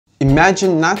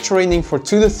Imagine not training for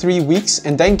 2 to 3 weeks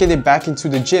and then getting back into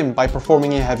the gym by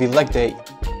performing a heavy leg day.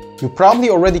 You probably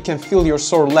already can feel your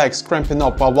sore legs cramping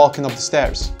up while walking up the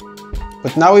stairs.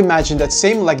 But now imagine that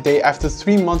same leg day after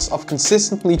 3 months of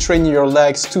consistently training your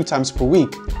legs 2 times per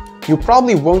week. You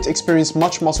probably won't experience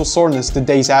much muscle soreness the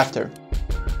days after.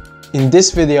 In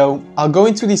this video, I'll go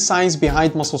into the science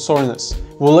behind muscle soreness.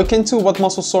 We'll look into what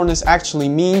muscle soreness actually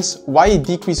means, why it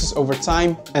decreases over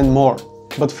time, and more.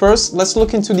 But first, let's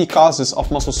look into the causes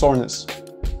of muscle soreness.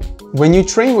 When you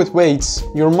train with weights,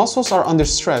 your muscles are under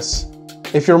stress.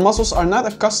 If your muscles are not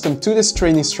accustomed to this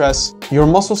training stress, your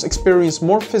muscles experience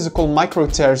more physical micro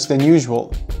tears than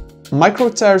usual. Micro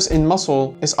tears in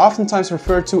muscle is oftentimes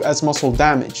referred to as muscle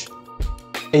damage.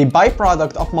 A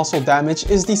byproduct of muscle damage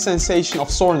is the sensation of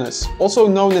soreness, also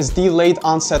known as delayed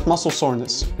onset muscle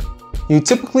soreness. You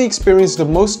typically experience the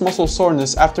most muscle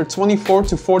soreness after 24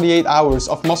 to 48 hours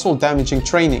of muscle damaging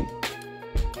training.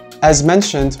 As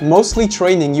mentioned, mostly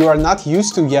training you are not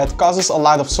used to yet causes a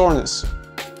lot of soreness.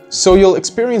 So you'll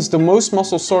experience the most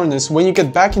muscle soreness when you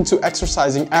get back into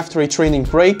exercising after a training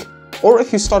break, or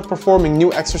if you start performing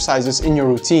new exercises in your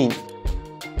routine.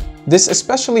 This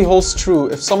especially holds true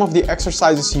if some of the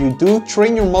exercises you do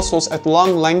train your muscles at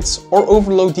long lengths or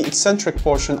overload the eccentric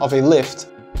portion of a lift.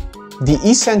 The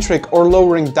eccentric or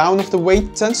lowering down of the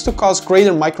weight tends to cause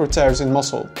greater micro tears in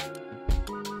muscle.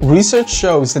 Research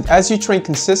shows that as you train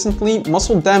consistently,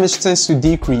 muscle damage tends to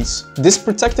decrease. This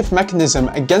protective mechanism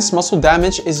against muscle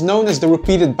damage is known as the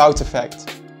repeated bout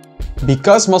effect.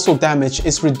 Because muscle damage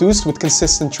is reduced with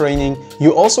consistent training,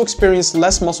 you also experience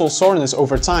less muscle soreness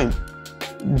over time.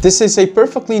 This is a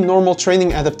perfectly normal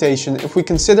training adaptation if we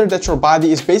consider that your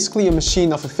body is basically a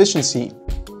machine of efficiency.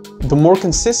 The more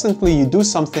consistently you do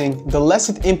something, the less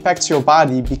it impacts your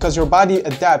body because your body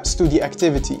adapts to the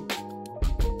activity.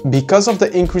 Because of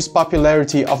the increased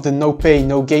popularity of the no pain,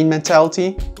 no gain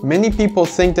mentality, many people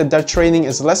think that their training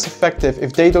is less effective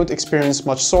if they don't experience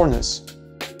much soreness.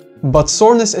 But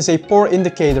soreness is a poor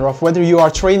indicator of whether you are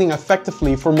training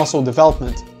effectively for muscle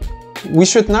development. We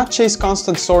should not chase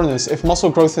constant soreness if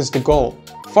muscle growth is the goal.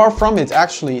 Far from it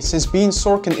actually, since being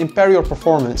sore can impair your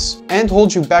performance and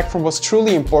hold you back from what's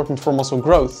truly important for muscle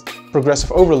growth,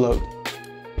 progressive overload.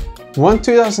 One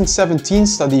 2017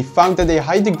 study found that a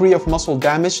high degree of muscle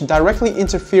damage directly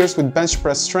interferes with bench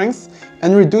press strength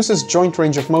and reduces joint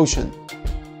range of motion.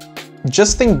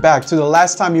 Just think back to the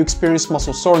last time you experienced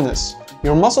muscle soreness.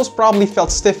 Your muscles probably felt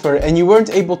stiffer and you weren't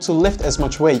able to lift as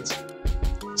much weight.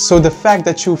 So the fact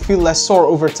that you feel less sore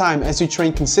over time as you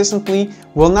train consistently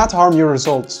will not harm your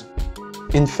results.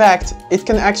 In fact, it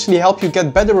can actually help you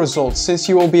get better results since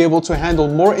you will be able to handle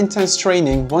more intense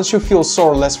training once you feel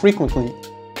sore less frequently.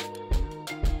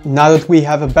 Now that we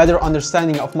have a better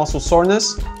understanding of muscle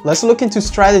soreness, let's look into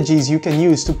strategies you can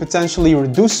use to potentially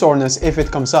reduce soreness if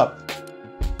it comes up.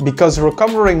 Because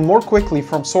recovering more quickly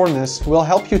from soreness will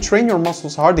help you train your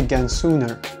muscles hard again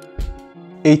sooner.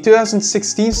 A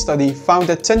 2016 study found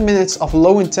that 10 minutes of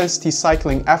low-intensity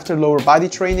cycling after lower body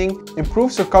training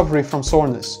improves recovery from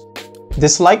soreness.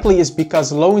 This likely is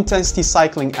because low-intensity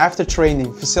cycling after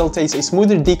training facilitates a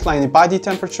smoother decline in body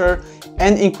temperature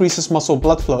and increases muscle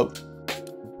blood flow.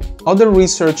 Other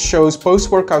research shows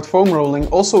post-workout foam rolling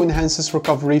also enhances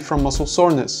recovery from muscle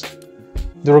soreness.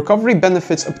 The recovery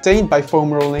benefits obtained by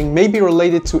foam rolling may be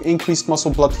related to increased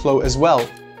muscle blood flow as well.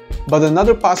 But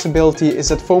another possibility is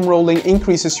that foam rolling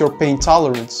increases your pain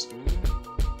tolerance.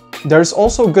 There is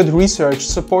also good research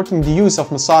supporting the use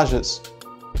of massages.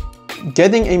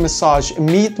 Getting a massage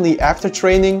immediately after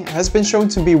training has been shown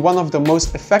to be one of the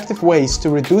most effective ways to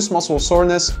reduce muscle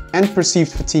soreness and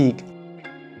perceived fatigue.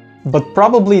 But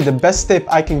probably the best tip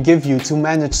I can give you to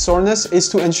manage soreness is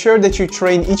to ensure that you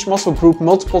train each muscle group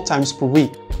multiple times per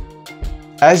week.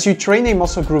 As you train a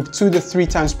muscle group 2 to 3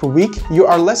 times per week, you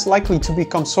are less likely to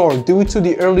become sore due to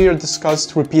the earlier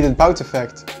discussed repeated bout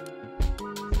effect.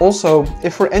 Also,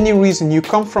 if for any reason you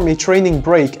come from a training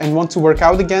break and want to work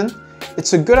out again,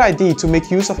 it's a good idea to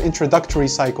make use of introductory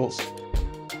cycles.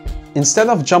 Instead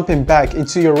of jumping back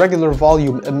into your regular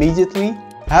volume immediately,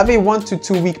 have a 1 to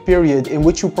 2 week period in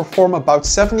which you perform about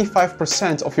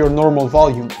 75% of your normal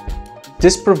volume.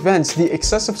 This prevents the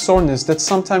excessive soreness that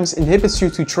sometimes inhibits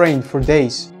you to train for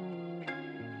days.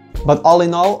 But all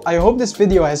in all, I hope this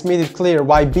video has made it clear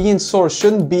why being sore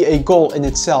shouldn't be a goal in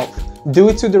itself.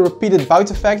 Due to the repeated bout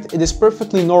effect, it is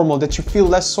perfectly normal that you feel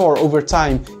less sore over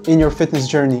time in your fitness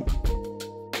journey.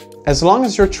 As long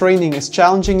as your training is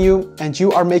challenging you and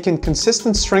you are making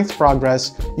consistent strength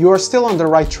progress, you are still on the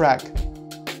right track.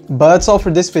 But that's all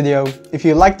for this video. If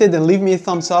you liked it, then leave me a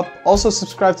thumbs up. Also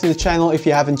subscribe to the channel if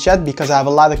you haven't yet, because I have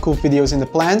a lot of cool videos in the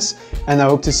plans, and I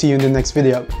hope to see you in the next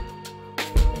video.